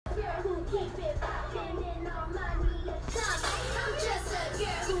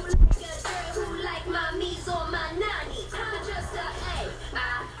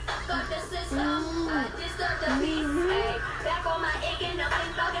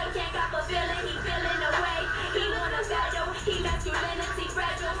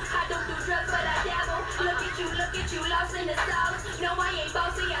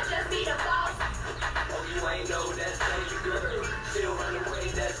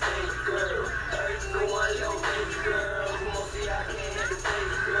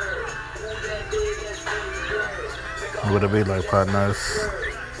Would it be like partners?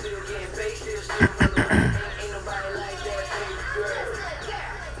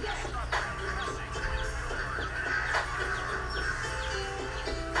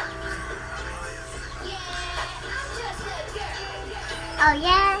 Oh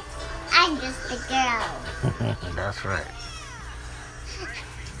yeah? I'm just a girl. That's right.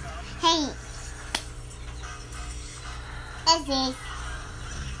 Hey. Izzy.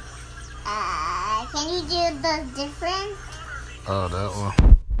 Can you do the different? Oh, that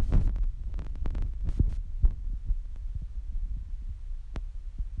one.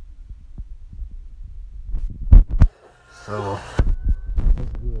 So,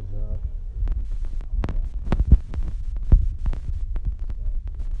 what's good, y'all?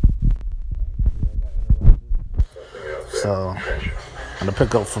 So, I'm gonna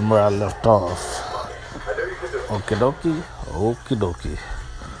pick up from where I left off. Okie dokie, okie dokie.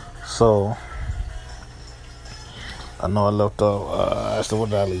 So, I know I left off. Actually, what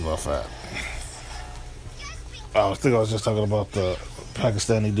did I leave off at? I think I was just talking about the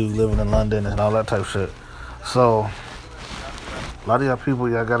Pakistani dude living in London and all that type of shit. So, a lot of y'all people,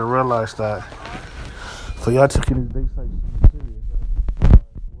 y'all gotta realize that for y'all taking these date sites serious,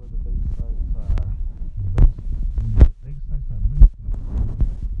 where the date sites are based,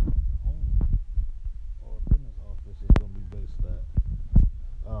 or business office is gonna be based at.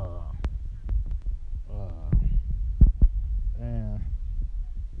 And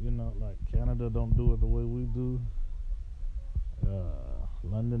you know, like Canada don't do it the way we do.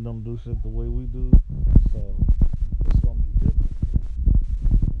 London don't do shit the way we do. So it's gonna be different.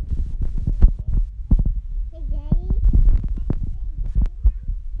 Hey, Daddy.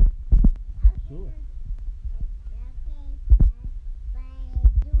 Sure.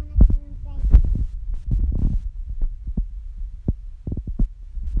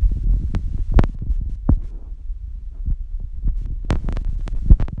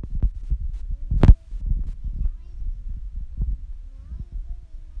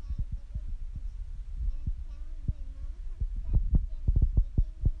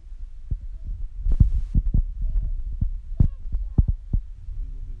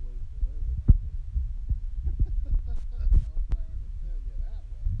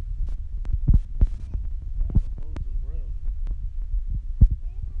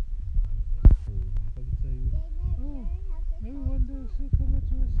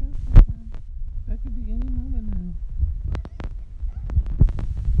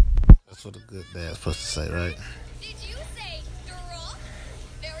 That's what a good dad's supposed to say, right? Did you say girl?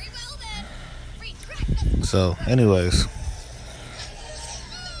 Very well then. Retract the So, anyways,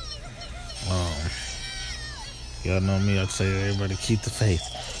 y'all know me. I'd say everybody keep the faith.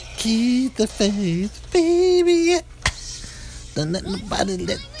 Keep the faith, baby. Yeah. Don't let nobody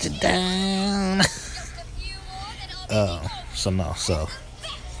let you down. just a few more that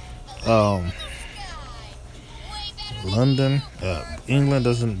I'll London, England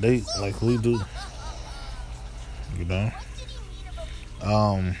doesn't date like we do. You know?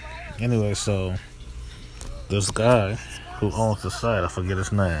 Anyway, so this guy who owns the site, I forget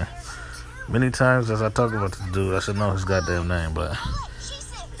his name. Many times as I talk about this dude, I should know his goddamn name, but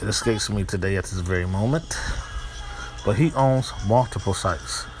it escapes me today at this very moment. But he owns multiple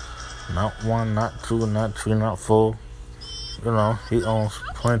sites. Not one, not two, not three, not four. You know, he owns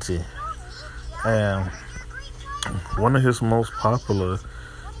plenty. And one of his most popular,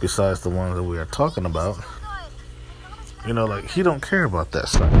 besides the ones that we are talking about, you know, like, he don't care about that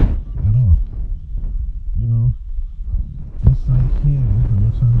site at all. You know, this site here, we're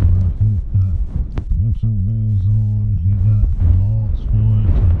talking about, he got YouTube videos on, he got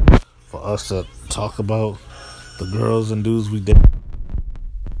vlogs for us to talk about the girls and dudes we date.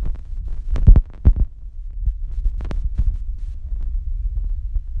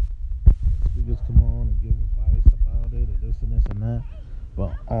 Speakers come on and give advice about it, or this and this and that.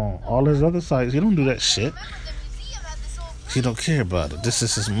 But on all his other sites, he don't do that shit. He don't care about it. This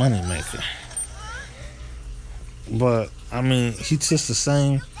is his money maker. But I mean, he's just the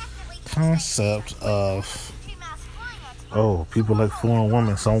same concept of, oh, people like foreign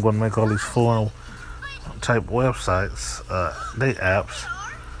women, so I'm gonna make all these foreign type websites, they apps.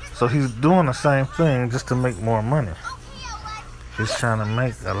 So he's doing the same thing just to make more money. He's trying to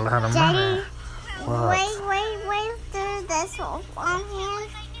make a lot of money. What? Wait, there's this on here.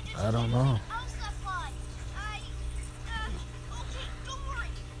 I don't know.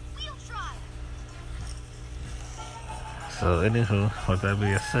 So anywho, with that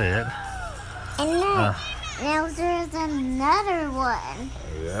being said, And now there's another one.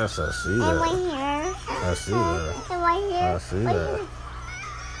 yes, I see And that. right here. I see that. And right here. I see that.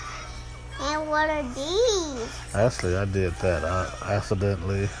 And what are these? Actually, I did that. I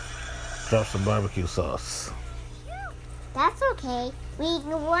accidentally dropped some barbecue sauce. That's okay. We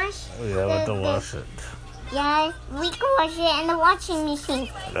can wash. Yeah, we have to wash it. Yeah, we can wash it in the washing machine.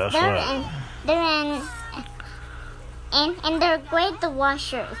 That's they're right. And they're great, the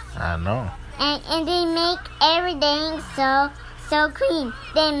washers. I know. And they make everything so clean.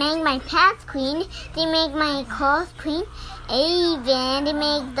 They make my pants clean. They make my clothes clean. Even they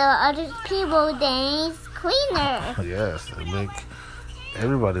make the other people's things cleaner. Yes, they make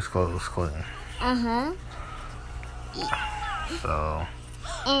everybody's clothes clean. Uh-huh. So,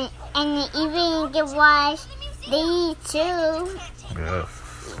 And even you can wash these too. yes.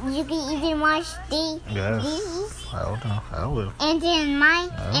 You can even wash these. Yes. I will. And then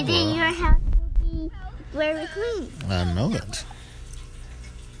your house will be very clean. I know it.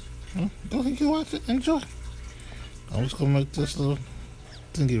 Go ahead, you watch it. Enjoy. I'm just going to make this little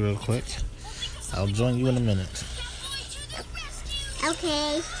thingy real quick. I'll join you in a minute.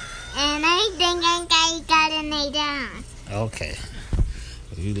 Okay. And I think I gotta lay down. Okay.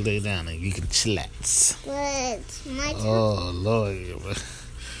 You lay down and you can chillax. Good. My turn. Oh, Lord.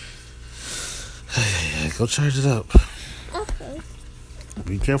 Go charge it up. Okay.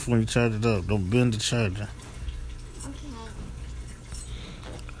 Be careful when you charge it up. Don't bend the charger. Okay.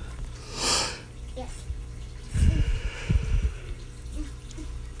 Yes.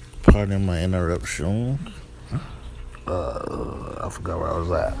 Pardon my interruption. I forgot where I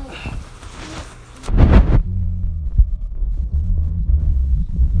was at.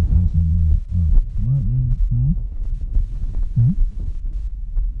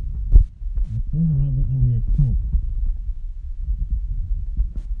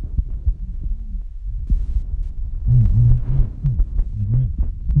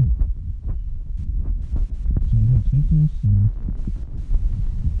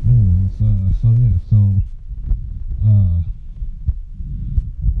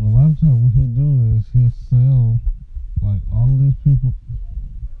 A lot of times what he'll do is he'll sell like all of these people.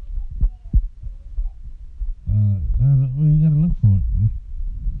 Well, you gotta look for it, man.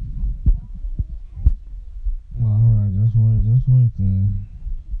 Well, alright, just wait there.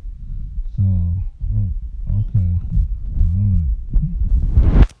 So, okay. Alright.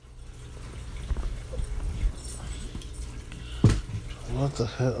 What the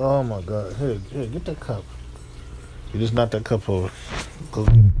hell? Oh my God. Here, get that cup. You just knocked that cup over. Go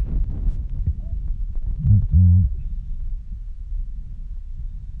get it. I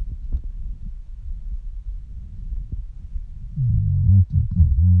like that cup.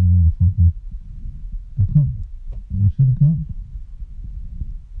 Now we gotta fucking... The cup. You see the cup?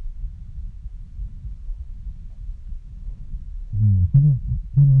 No, put it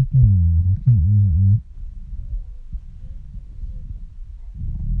up there now. I can't use it now.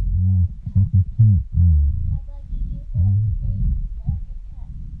 No, fucking can't.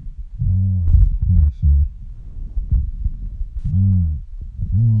 Yeah, sure. Alright.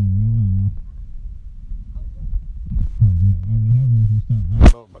 Come on, man. I'll be happy if you stop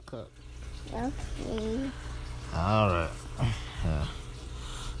knocking over my cup. Okay. Alright. Yeah.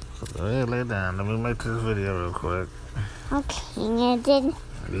 So go ahead, lay down. Let me make this video real quick. Okay, and then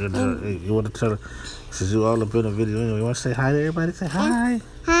You want to tell her, since you all up in the video anyway, you want to say hi to everybody? Say hi.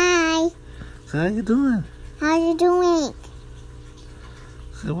 hi. Say, how you doing? How you doing?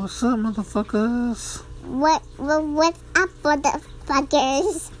 Say, what's up, motherfuckers? What's up,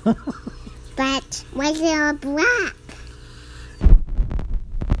 motherfuckers? But why they all black?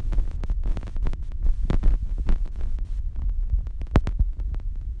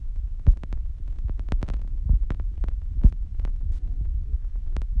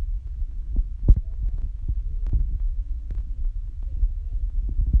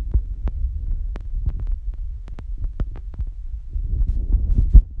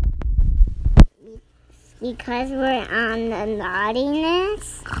 Because we're on the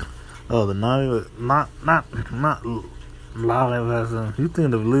naughtiness. Oh, the naughty, not live as in, you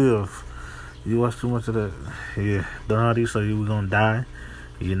think of live. You watch too much of that. Yeah, the naughty, so you were gonna die.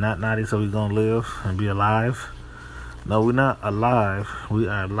 You're not naughty, so we're gonna live and be alive. No, we're not alive. We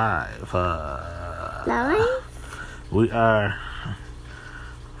are live. Live? We are.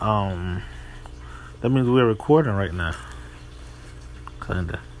 That means we're recording right now.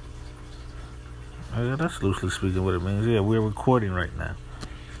 Kinda. Oh, yeah, that's loosely speaking what it means. Yeah, we're recording right now.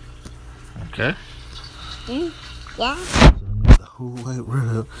 Okay? Yeah. So the whole white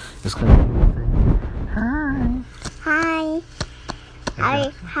world is going to hi. Hi.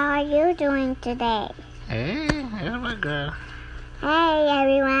 Okay. How are you doing today? Hey, here's my girl. Hey,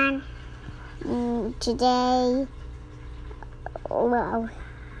 everyone. Today, well,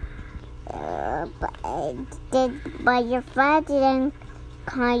 But your father didn't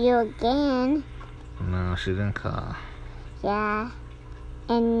call you again. No, she didn't call. Yeah.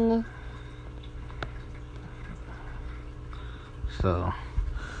 And So,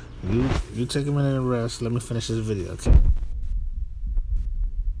 you take a minute and rest. Let me finish this video, okay?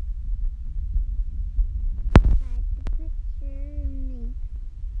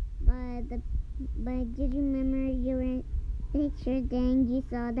 But did you remember your picture? Then you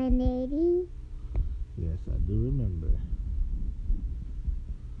saw that lady. Yes, I do remember.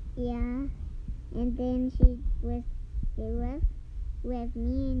 Yeah. And then she was with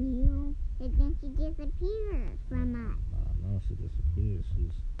me and you. And then she disappeared from us. No, she disappeared.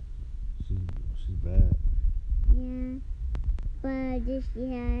 She's bad. Yeah. But does she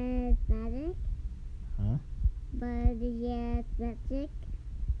have magic? Huh? But does she have magic?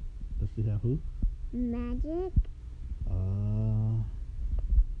 Does she have who? Magic? I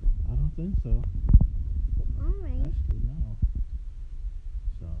don't think so. Alright. Actually, no.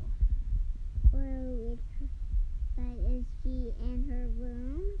 So. Well, but is she in her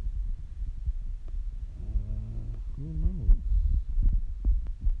room? Who knows?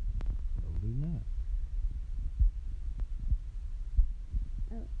 Probably not.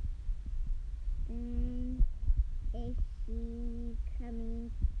 Then is she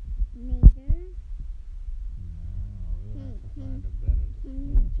coming later? No, we'll have to Can find a better. you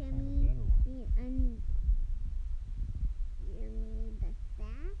We'll have to tell find a me better one. you mean the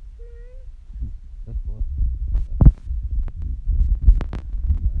fast one? That's what.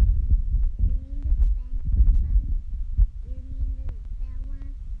 You mean the fast one from? You mean the fat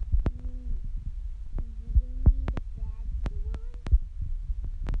one? You mean the fast one?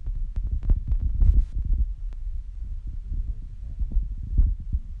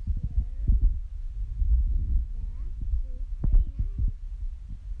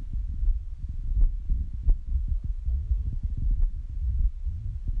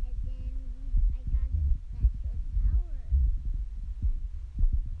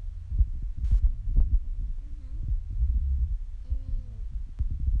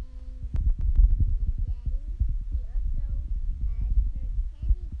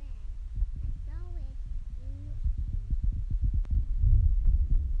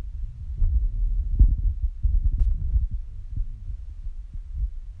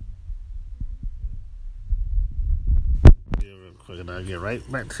 Real quick, and I'll get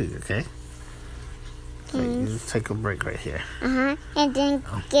right back to you, okay? Okay, you just take a break right here. And then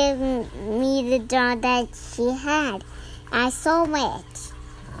give me the doll that she had. I saw it.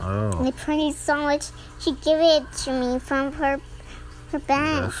 Oh, The pretty saw it. She gave it to me from her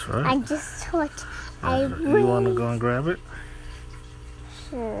bag. That's right. I just saw it. you want to go and grab it?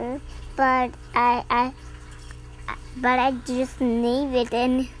 Sure, but I just leave it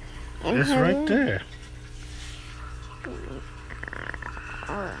in It's her right room. there.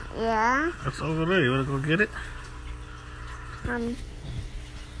 Yeah. It's over there. You want to go get it?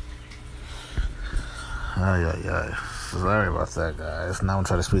 Ay. Sorry about that, guys. Now I'm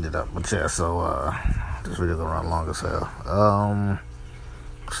trying to speed it up. But yeah, so, this video gonna run long as hell.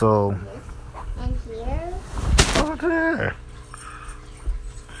 So. And here. Over there.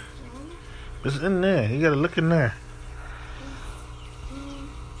 It's in there. You gotta look in there.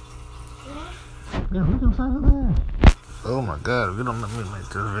 Yeah, look inside of there. Oh my god, you don't let me make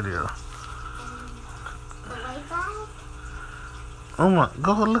this video. The white ball? Oh my,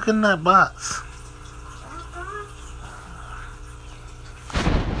 go look in that box.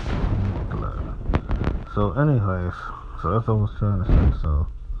 So anyways, so that's what I was trying to say. So,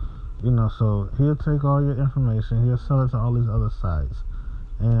 so he'll take all your information, he'll sell it to all these other sites.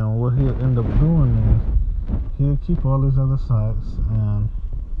 And what he'll end up doing is, he'll keep all these other sites and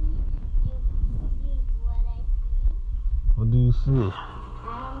what do you see?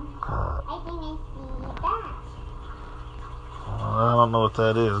 I think I see that. I don't know what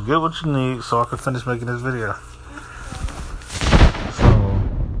that is. Get what you need so I can finish making this video. So,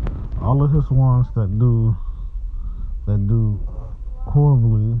 all of his ones that do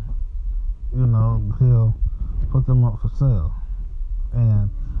horribly, he'll put them up for sale.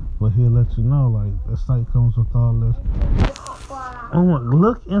 But he'll let you know, like, the site comes with all this. Oh my,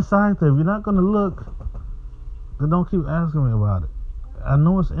 look inside there. If you're not gonna look, then don't keep asking me about it. I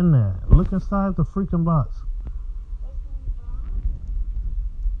know it's in there. Look inside the freaking box.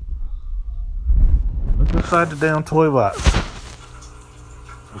 Look inside the damn toy box.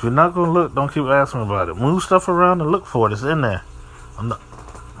 If you're not gonna look, don't keep asking me about it. Move stuff around and look for it. It's in there. I'm not.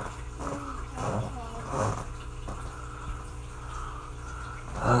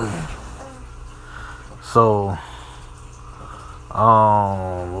 So,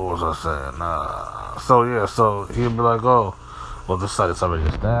 what was was I saying? So yeah, so he'll be like, oh, well, this site is already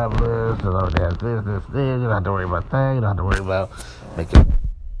established. It already has this. You don't have to worry about that. You don't have to worry about making.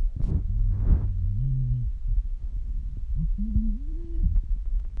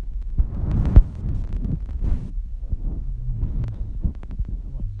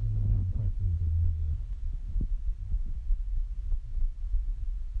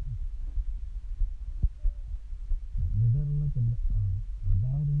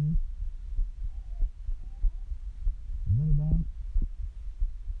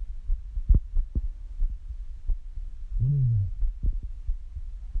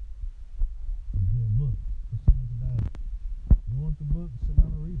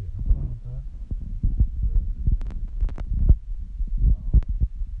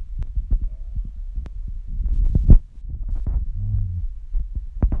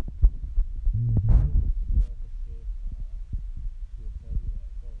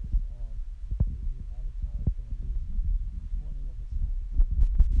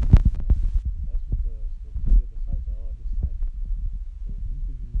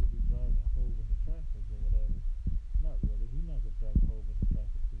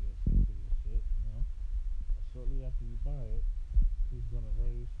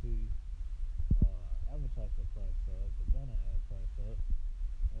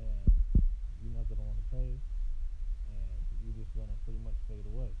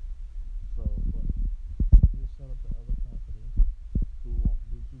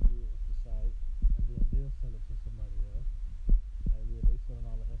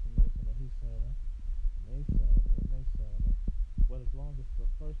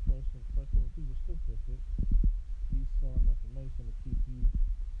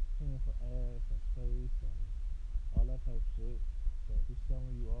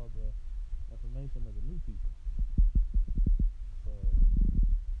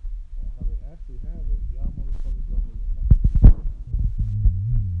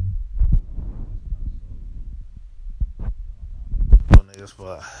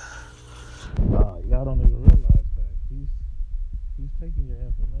 But y'all don't even realize that he's taking your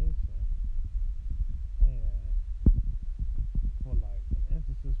information and for like an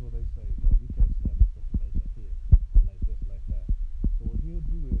instances where they say, no, you can't sell this information here, like this, like that. So what he'll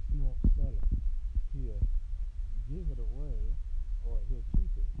do is he won't sell it. He'll give it away, or he'll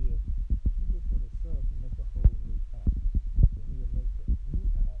keep it. He'll keep it for himself and make a whole new app. Then he'll make a new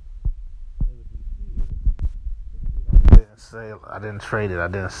app, and it'll be his. I didn't trade it, I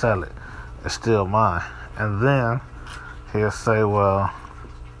didn't sell it, it's still mine. And then he'll say, well,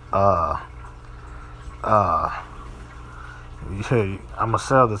 here, I'm gonna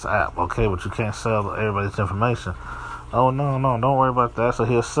sell this app, okay, but you can't sell everybody's information. Oh no, don't worry about that. So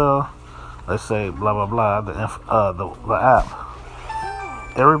he'll sell, let's say, blah blah blah, the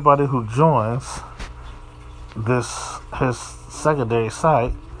app. Everybody who joins his secondary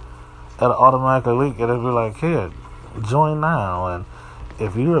site, it'll automatically link it. It'll be like, here, join now, and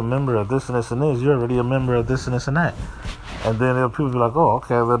if you're a member of this and this and this, you're already a member of this and this and that. And then people be like, oh,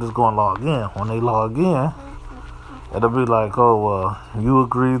 okay, they'll just go and log in. When they log in, it'll be like, oh, well, you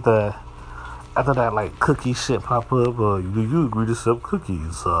agree that after that, like, cookie shit pop up, do you agree to accept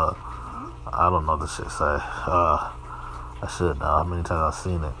cookies? I don't know what this shit say. I should know how many times I've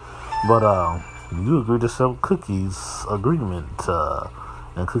seen it. But you agree to accept cookies agreement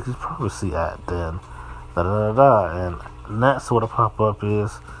and Cookies Privacy Act, and and that's what a pop-up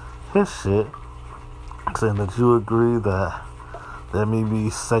is. His shit saying that you agree that there may be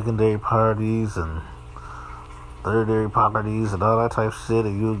secondary parties and third parties and all that type of shit,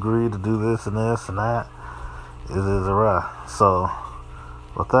 and you agree to do this and this and that. Is a right. So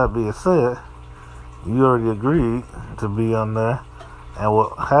with that being said, you already agreed to be on there, and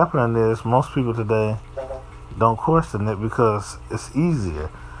what happening is most people today don't question it because it's easier.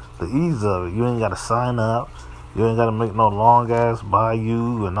 The ease of it. You ain't got to sign up. You ain't got to make no long ass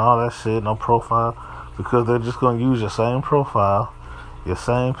bio and all that shit, no profile, because they're just going to use your same profile, your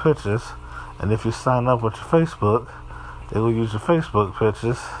same pictures, and if you sign up with your Facebook, they will use your Facebook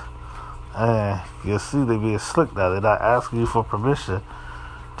pictures, and you'll see they be slick now. They're not asking you for permission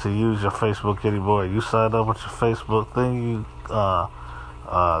to use your Facebook anymore. You sign up with your Facebook thing, they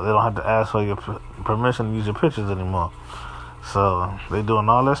don't have to ask for your permission to use your pictures anymore. So they doing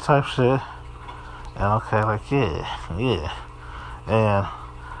all this type shit, and okay, like yeah, and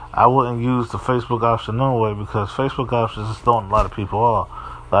I wouldn't use the Facebook option no way, because Facebook options is throwing a lot of people off.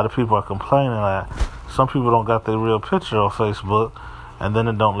 A lot of people are complaining that some people don't got their real picture on Facebook, and then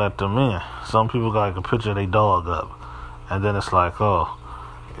it don't let them in. Some people got like a picture of their dog up, and then it's like, oh,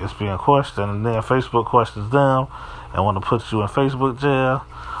 it's being questioned, and then Facebook questions them and want to put you in Facebook jail,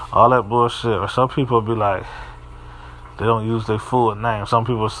 all that bullshit. Or some people be like, they don't use their full name. Some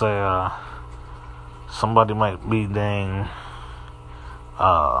people say somebody might be named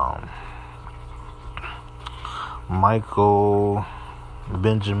Michael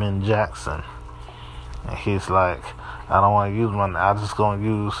Benjamin Jackson, and he's like, I don't want to use my name. I'm just gonna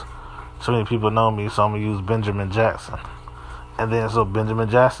use. So many people know me, so I'm gonna use Benjamin Jackson. And then so Benjamin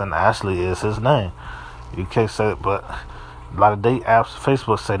Jackson actually is his name. You can't say it, but a lot of date apps,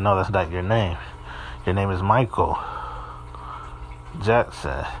 Facebook say no, that's not your name. Your name is Michael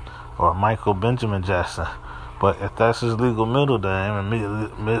Jackson or Michael Benjamin Jackson. But if that's his legal middle name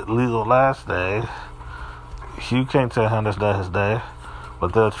and legal last name, you can't tell him that's not his name.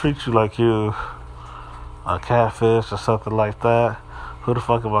 But they'll treat you like you a catfish or something like that. Who the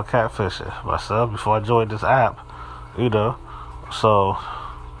fuck am I catfishing? Myself before I joined this app, you know. So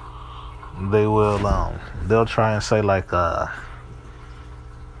they will they'll try and say like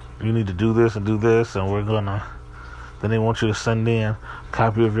you need to do this and we're gonna, then they want you to send in a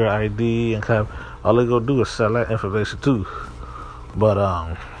copy of your ID and all they gonna do is sell that information too.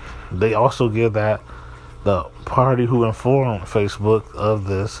 But they also give that the party who informed Facebook of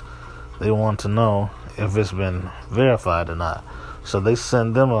this, they want to know if it's been verified or not. So they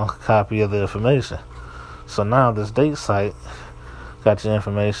send them a copy of the information. So now this date site got your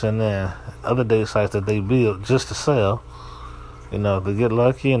information, and other date sites that they build just to sell, you know, they get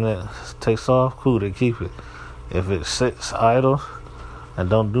lucky and it takes off, cool, they keep it. If it sits idle and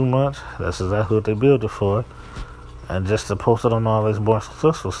don't do much, that's exactly what they build it for. And just to post it on all these more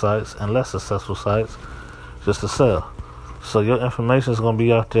successful sites and less successful sites, just to sell. So your information is going to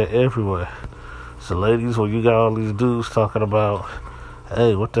be out there everywhere. So ladies, when you got all these dudes talking about,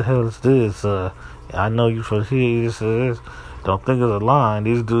 hey, what the hell is this? I know you from here, this is this. Don't think it's a line.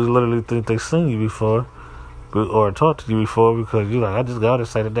 These dudes literally think they seen you before or talked to you before, because you're like, I just got to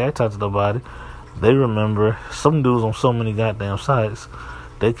say today I talked to nobody. They remember. Some dudes on so many goddamn sites,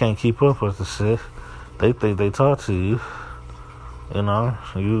 they can't keep up with the shit. They think they talk to you. You know,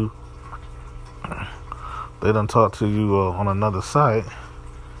 they done talk to you on another site,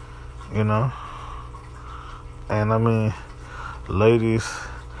 you know. And I mean, ladies,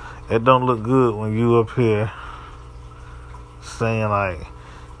 it don't look good when you up here saying like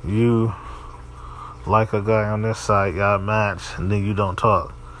you like a guy on this site, y'all match, and then you don't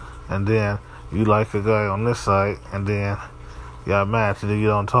talk. And then you like a guy on this site, and then y'all match, and then you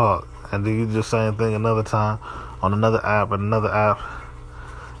don't talk. And then you do the same thing another time on another app and another app.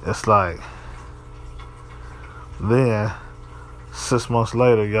 It's like, then 6 months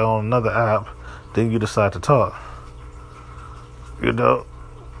later, y'all on another app, then you decide to talk. You know,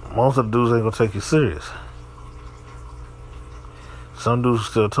 most of the dudes ain't gonna take you serious. Some dudes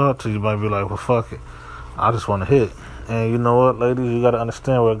still talk to you, might be like, well, fuck it, I just want to hit. And you know what, ladies, you gotta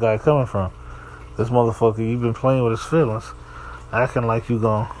understand where a guy coming from. This motherfucker, you've been playing with his feelings, acting like you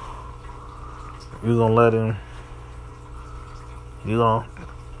gonna let him, you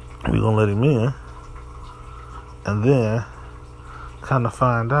gonna let him in, and then kind of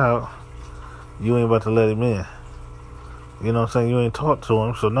find out you ain't about to let him in. You know what I'm saying? You ain't talked to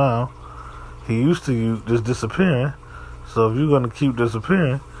him, so now he used to you just disappearing. So if you're gonna keep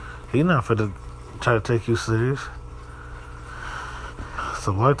disappearing, he not finna try to take you serious.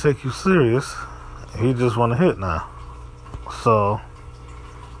 So why take you serious? He just wanna hit now. So,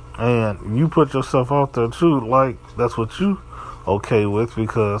 and you put yourself out there too, like that's what you okay with,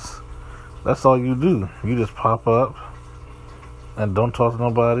 because that's all you do. You just pop up and don't talk to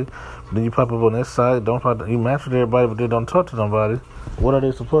nobody. Then you pop up on this side, you match with everybody, but they don't talk to nobody. What are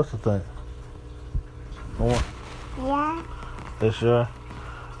they supposed to think? Yeah.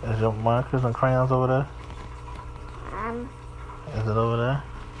 Is your markers and crayons over there? Is it over there?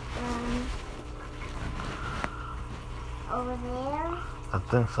 Over there? I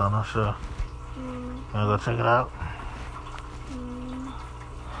think so, I'm not sure. You wanna go check it out?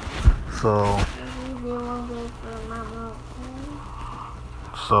 So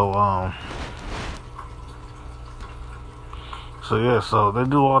they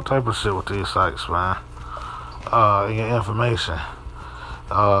do all type of shit with these sites, man. And your information.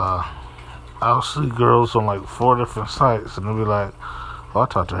 I'll see girls on like 4 different sites, and they'll be like, oh, I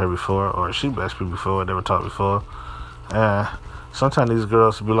talked to her before, or she bashed me before, I never talked before. And sometimes these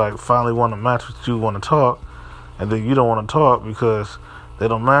girls will be like, finally want to match with you, want to talk, and then you don't want to talk because they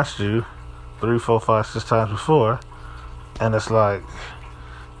don't match you 3, 4, 5, 6 times before. And it's like,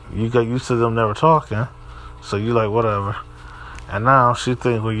 you got used to them never talking, so you like, whatever. And now she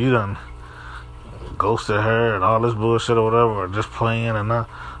think, well, you done ghosted her and all this bullshit or whatever, or just playing and not.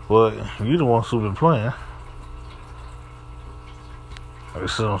 Well, you the ones who been playing. You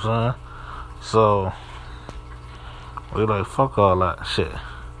see what I'm saying? So we like fuck all that shit.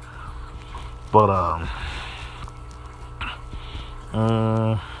 But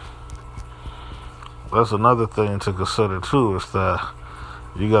that's another thing to consider too, is that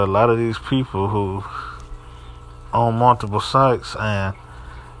you got a lot of these people who own multiple sites, and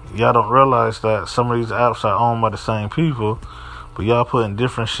y'all don't realize that some of these apps are owned by the same people, but y'all putting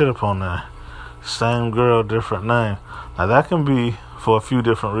different shit up on there. Same girl, different name. Now that can be for a few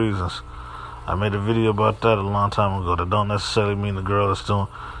different reasons. I made a video about that a long time ago. That don't necessarily mean the girl is doing.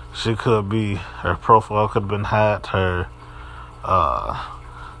 She could be, her profile could have been hacked. Her,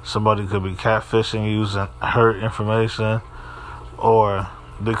 somebody could be catfishing using her information, or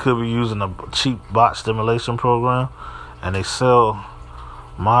they could be using a cheap bot stimulation program, and they sell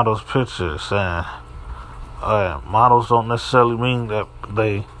models pictures. And models don't necessarily mean that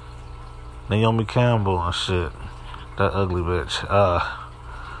they Naomi Campbell and shit. That ugly bitch.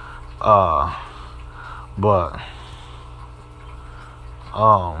 But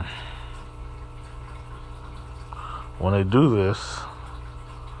when they do this,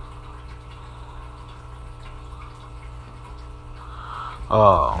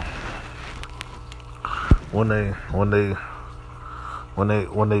 when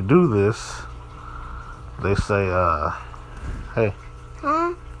they do this, they say, hey,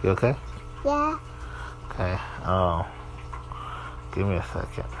 Huh? you okay? Yeah. Okay. Give me a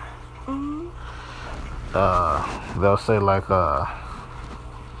second. Mm-hmm. They'll say what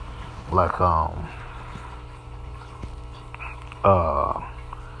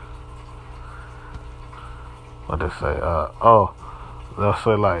they say? They'll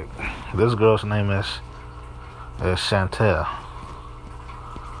say like, this girl's name is Chantel,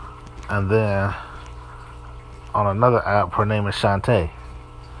 and then on another app her name is Shantae,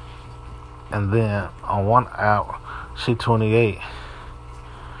 and then on one app she 28,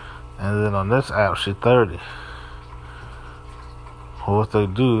 and then on this app she 30. What they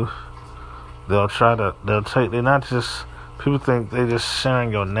do, they're not just, people think they just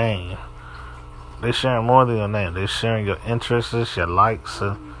sharing your name. They sharing more than your name. They sharing your interests, your likes,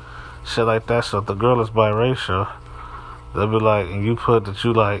 and shit like that. So if the girl is biracial, they'll be like, and you put that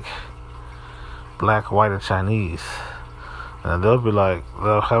you like black, white, and Chinese, and they'll be like,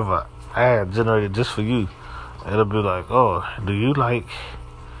 they'll have an ad generated just for you. It'll be like, oh, do you like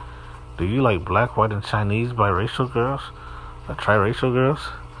black, white, and Chinese biracial girls, or triracial girls?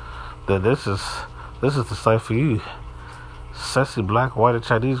 Then this is the site for you. Sexy black, white, and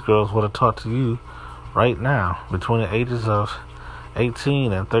Chinese girls want to talk to you right now between the ages of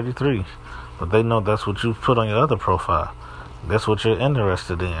 18 and 33. But they know that's what you put on your other profile. That's what you're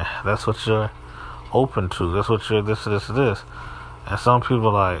interested in. That's what you're open to. That's what you're this. And some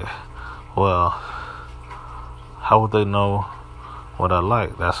people like, well, how would they know what I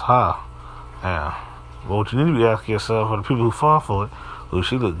like? That's how. Yeah. But what you need to be asking yourself, for the people who fall for it, oh,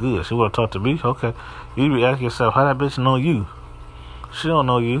 she look good, she want to talk to me? Okay. You need to be asking yourself, how that bitch know you? She don't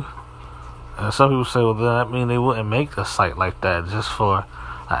know you. And some people say, well, then that mean they wouldn't make a site like that just for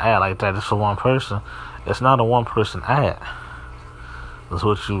an ad like that, just for one person. It's not a one-person ad. That's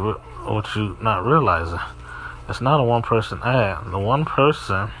what you not realizing. It's not a one-person ad. The one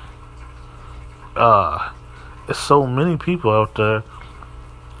person, there's so many people out there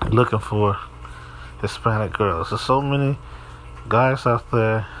looking for Hispanic girls. There's so many guys out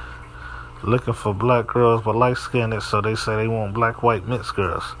there looking for black girls but light skinned, so they say they want black, white, mixed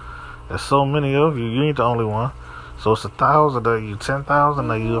girls. There's so many of you. You ain't the only one. So it's 1,000 of you, 10,000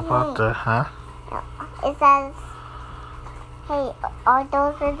 of you up out there, huh? It says, hey, are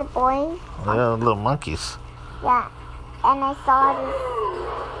those are the boys? Yeah, little monkeys. Yeah. And I saw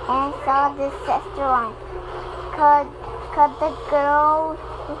this sister one. Could the girl,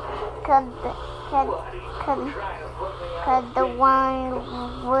 could the one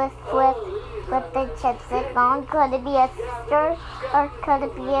with the chipstick on, could it be a sister or could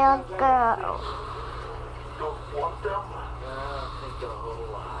it be a girl?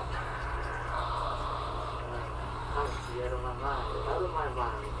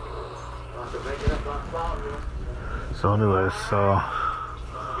 So anyway, so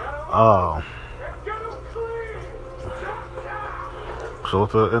what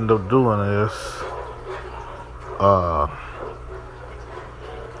they'll end up doing is,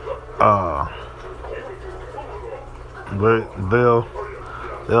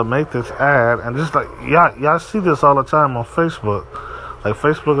 they'll make this ad, and just like y'all see this all the time on Facebook. Like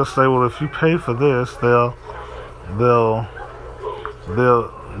Facebook will say, well, if you pay for this, they'll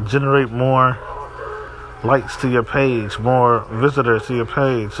generate more likes to your page, more visitors to your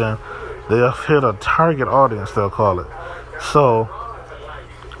page, and they'll hit a target audience, they'll call it. So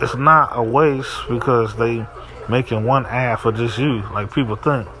it's not a waste because they making one ad for just you, like people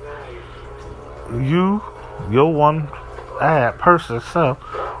think. Your one ad person itself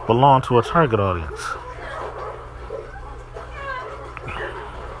belong to a target audience.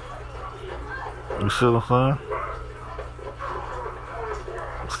 You see what I'm saying?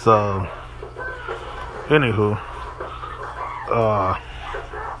 So, anywho,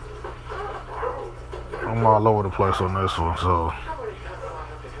 I'm all over the place on this one, so.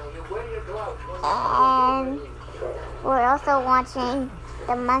 And we're also watching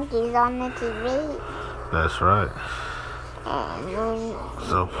the monkeys on the TV. That's right. And,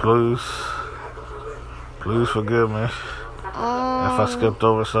 So please forgive me if I skipped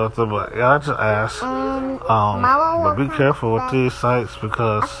over something, but yeah, I just asked. But be careful with these sites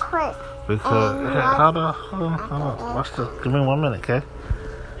because hey, hold on. Watch this. Give me 1 minute, okay?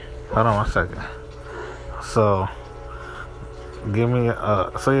 Hold on 1 second. So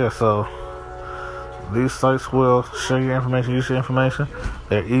so these sites will share your information, use your information.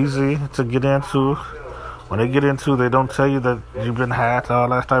 They're easy to get into. When they get into, they don't tell you that you've been hacked, all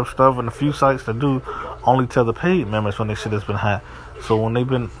that type of stuff. And a few sites that do only tell the paid members when they shit has been hacked. So when they've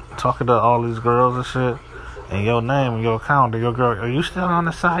been talking to all these girls and shit, and your name, and your account, and your girl, are you still on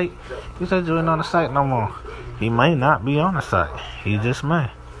the site? You said you ain't on the site no more. He may not be on the site. He just may.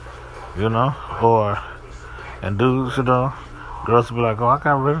 You know? And dudes, you know, girls will be like, oh, I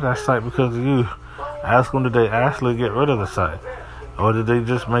got rid of that site because of you. Ask them, did they actually get rid of the site? Or did they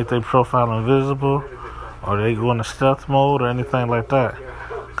just make their profile invisible? Or they go into stealth mode or anything like that?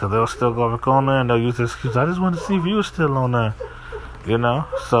 Because they'll still go back on there and they'll use the excuse, I just want to see if you were still on there. You know?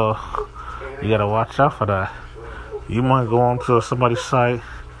 So, you got to watch out for that. You might go on to somebody's site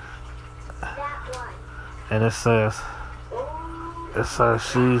and it says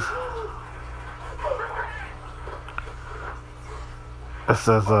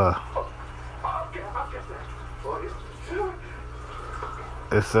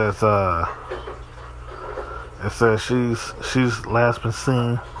she's last been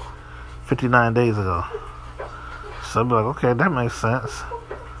seen 59 days ago. So I'll be like, okay, that makes sense.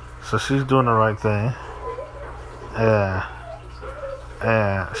 So she's doing the right thing. And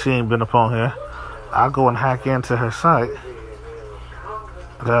she ain't been up on here. I'll go and hack into her site,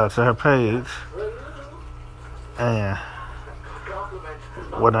 to her page, and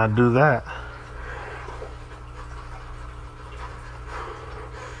when I do that,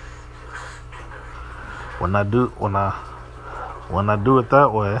 when I do it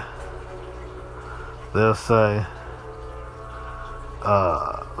that way, they'll say,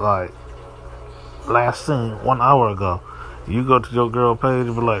 like, last seen 1 hour ago. You go to your girl page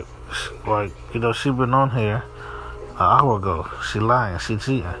and be like, you know, she been on here an hour ago. She lying, she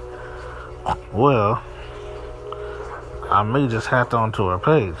cheating. Well, I may just hacked onto her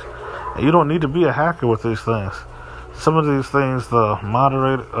page. And you don't need to be a hacker with these things. Some of these things, the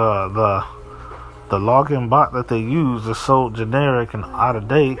moderator, the login bot that they use is so generic and out of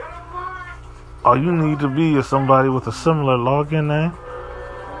date. All you need to be is somebody with a similar login name,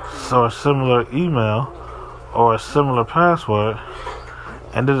 so a similar email, or a similar password,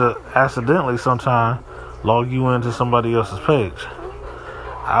 and it'll accidentally sometime log you into somebody else's page.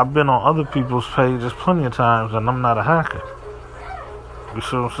 I've been on other people's pages plenty of times, and I'm not a hacker. You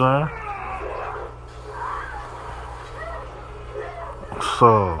see what I'm saying?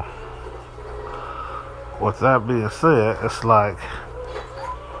 So, with that being said, it's like,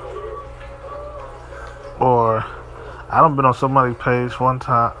 or I done been on somebody's page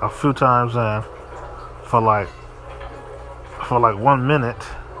a few times, and for like 1 minute,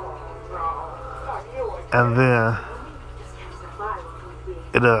 and then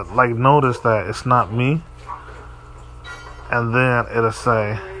it'll like notice that it's not me, and then it'll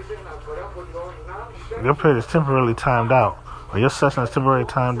say your page is temporarily timed out, or your session is temporarily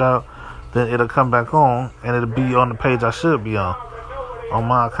timed out. Then it'll come back on, and it'll be on the page I should be on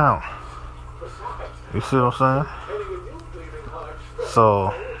my account. You see what I'm saying?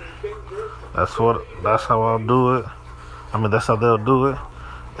 So that's how I'll do it. I mean, that's how they'll do it,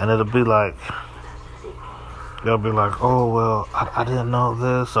 and it'll be like, they'll be like, oh well, I didn't know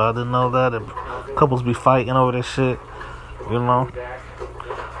this, or I didn't know that. And couples be fighting over this shit, you know.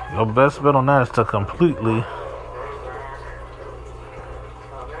 Your best bet on that is to completely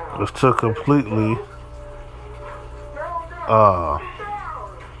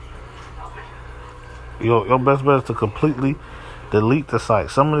your best bet is to completely delete the site.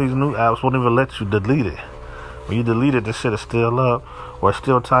 Some of these new apps won't even let you delete it. When you delete it, the shit is still up, or it's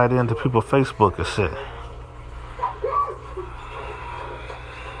still tied into people's Facebook and shit.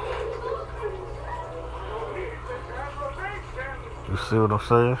 You see what I'm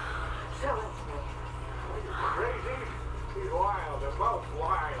saying? Crazy? He's wild. They're both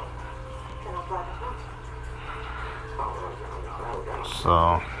wild.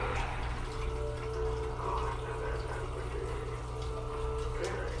 So,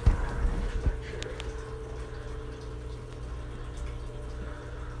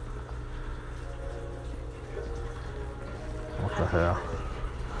 what the hell?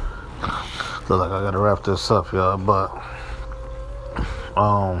 Look like I gotta wrap this up, y'all, but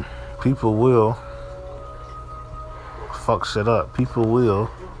people will fuck shit up. People will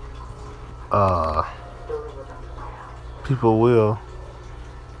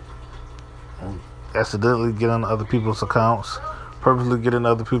accidentally get on other people's accounts, purposely get in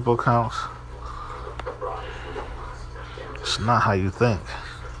other people's accounts. It's not how you think.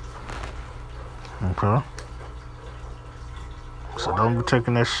 Okay? So don't be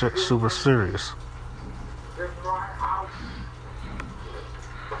taking that shit super serious.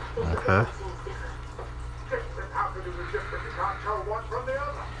 Okay?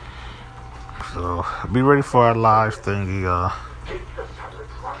 So be ready for our live thingy, y'all.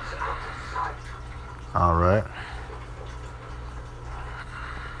 Alright.